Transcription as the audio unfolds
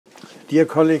Dear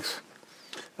colleagues,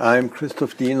 I'm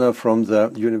Christoph Diener from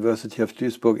the University of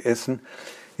Duisburg-Essen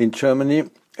in Germany,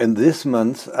 and this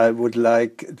month I would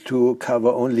like to cover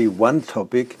only one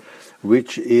topic,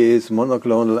 which is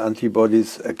monoclonal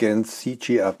antibodies against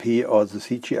CGRP or the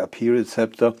CGRP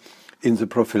receptor in the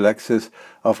prophylaxis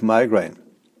of migraine.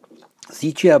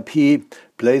 CGRP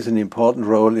plays an important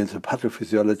role in the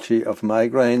pathophysiology of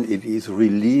migraine. It is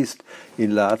released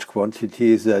in large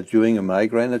quantities during a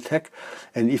migraine attack.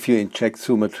 And if you inject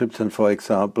sumatriptan, for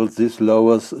example, this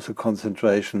lowers the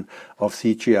concentration of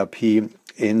CGRP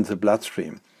in the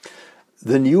bloodstream.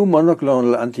 The new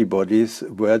monoclonal antibodies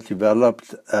were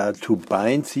developed to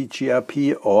bind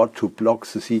CGRP or to block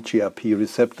the CGRP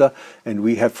receptor, and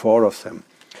we have 4 of them.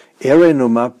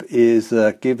 Erenumab is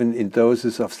given in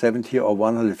doses of 70 or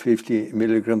 150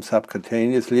 milligrams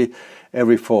subcutaneously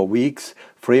every 4 weeks.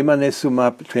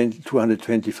 Fremanezumab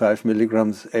 225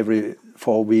 milligrams every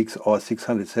 4 weeks or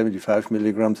 675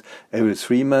 milligrams every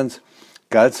 3 months.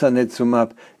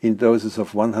 Galcanezumab in doses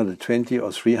of 120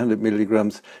 or 300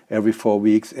 milligrams every 4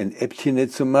 weeks, and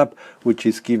eptinezumab, which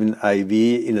is given IV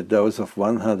in a dose of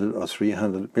 100 or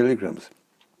 300 milligrams.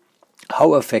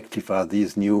 How effective are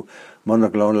these new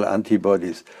monoclonal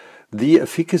antibodies? The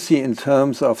efficacy in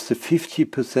terms of the 50%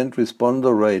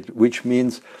 responder rate, which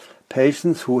means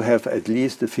patients who have at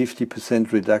least a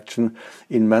 50% reduction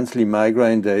in monthly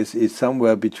migraine days, is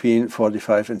somewhere between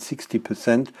 45 and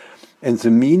 60%, and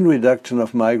the mean reduction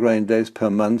of migraine days per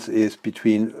month is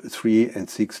between 3 and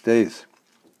 6 days.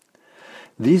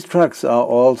 These drugs are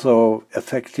also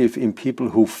effective in people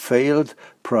who failed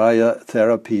prior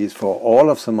therapies. For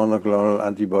all of the monoclonal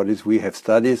antibodies, we have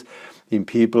studies in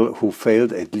people who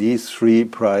failed at least 3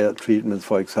 prior treatments,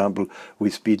 for example,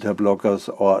 with beta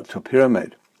blockers or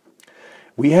topiramate.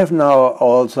 We have now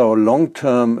also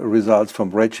long-term results from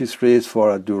registries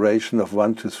for a duration of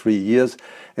 1 to 3 years,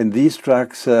 and these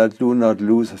drugs do not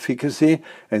lose efficacy,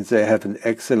 and they have an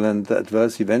excellent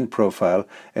adverse event profile,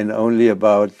 and only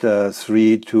about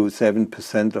 3 to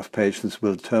 7% of patients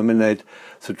will terminate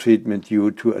the treatment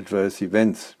due to adverse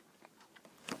events.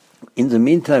 In the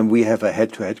meantime, we have a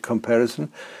head-to-head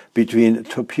comparison between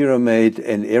topiramate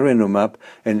and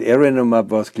erenumab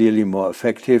was clearly more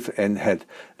effective and had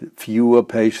fewer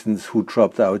patients who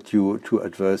dropped out due to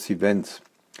adverse events.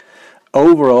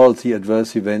 Overall, the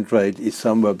adverse event rate is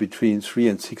somewhere between 3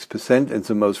 and 6%, and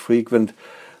the most frequent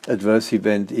adverse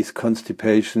event is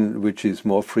constipation, which is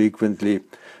more frequently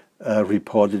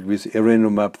reported with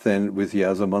erenumab than with the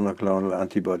other monoclonal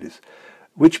antibodies.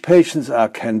 Which patients are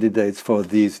candidates for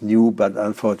these new but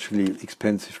unfortunately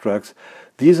expensive drugs?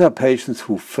 These are patients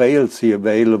who failed the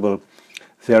available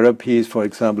therapies, for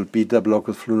example, beta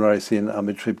blockers, flunarizine,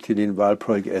 amitriptyline,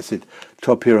 valproic acid,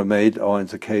 topiramate, or in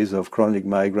the case of chronic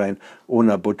migraine,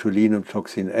 onabotulinum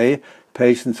toxin A,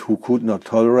 patients who could not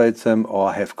tolerate them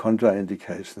or have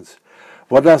contraindications.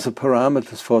 What are the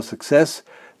parameters for success?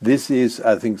 This is,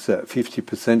 I think, the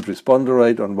 50% responder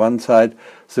rate on one side,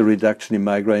 the reduction in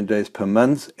migraine days per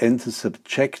month, and the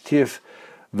subjective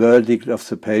verdict of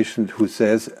the patient who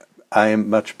says, I am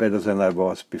much better than I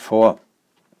was before.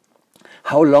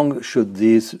 How long should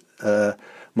these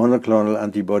monoclonal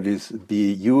antibodies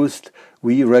be used?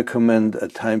 We recommend a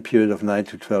time period of 9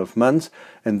 to 12 months,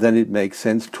 and then it makes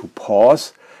sense to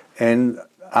pause, and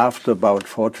after about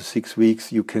 4 to 6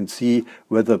 weeks, you can see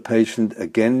whether a patient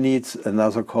again needs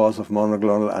another course of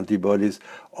monoclonal antibodies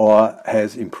or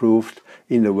has improved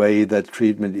in a way that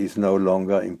treatment is no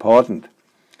longer important.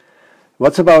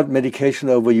 What's about medication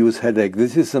overuse headache?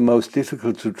 This is the most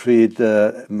difficult to treat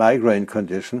migraine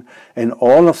condition, and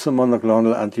all of the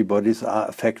monoclonal antibodies are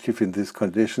effective in this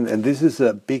condition, and this is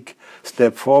a big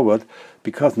step forward,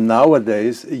 because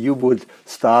nowadays you would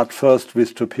start first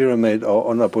with topiramate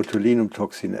or onabotulinum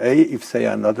toxin A. If they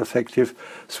are not effective,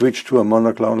 switch to a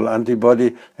monoclonal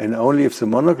antibody, and only if the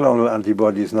monoclonal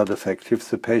antibody is not effective,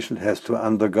 the patient has to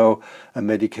undergo a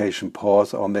medication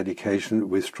pause or medication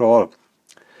withdrawal.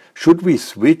 Should we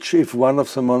switch if one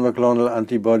of the monoclonal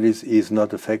antibodies is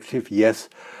not effective? Yes.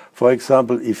 For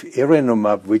example, if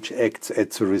erenumab, which acts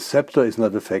at the receptor, is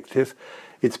not effective,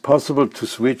 it's possible to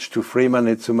switch to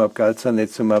fremanezumab,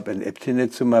 galcanezumab, and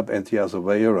eptinezumab, and the other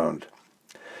way around.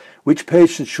 Which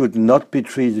patients should not be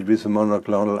treated with a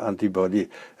monoclonal antibody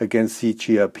against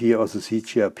CGRP or the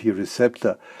CGRP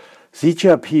receptor?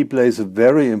 CGRP plays a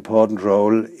very important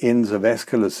role in the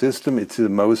vascular system. It's the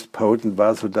most potent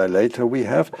vasodilator we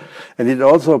have, and it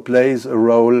also plays a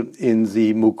role in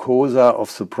the mucosa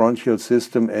of the bronchial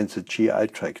system and the GI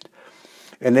tract.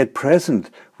 And at present,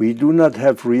 We do not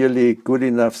have really good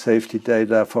enough safety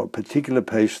data for particular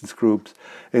patients groups,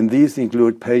 and these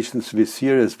include patients with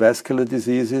serious vascular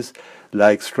diseases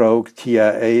like stroke,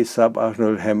 TIA,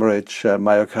 subarachnoid hemorrhage,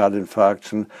 myocardial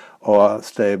infarction, or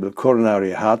stable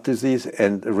coronary heart disease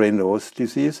and Raynaud's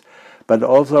disease, but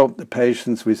also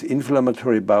patients with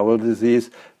inflammatory bowel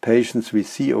disease, patients with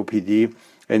COPD,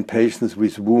 and patients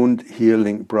with wound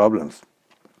healing problems.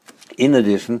 In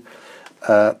addition,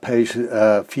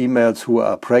 females who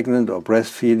are pregnant or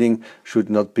breastfeeding should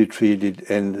not be treated,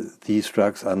 and these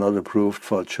drugs are not approved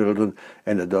for children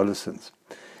and adolescents.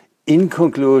 In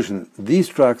conclusion, these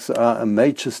drugs are a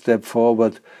major step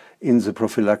forward in the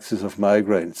prophylaxis of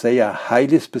migraine. They are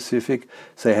highly specific,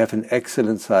 they have an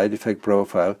excellent side effect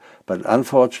profile, but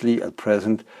unfortunately at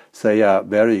present they are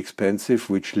very expensive,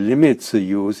 which limits the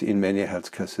use in many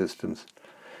healthcare systems.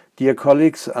 Dear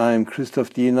colleagues, I am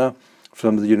Christoph Diener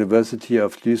from the University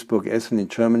of Duisburg-Essen in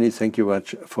Germany. Thank you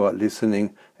much for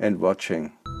listening and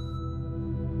watching.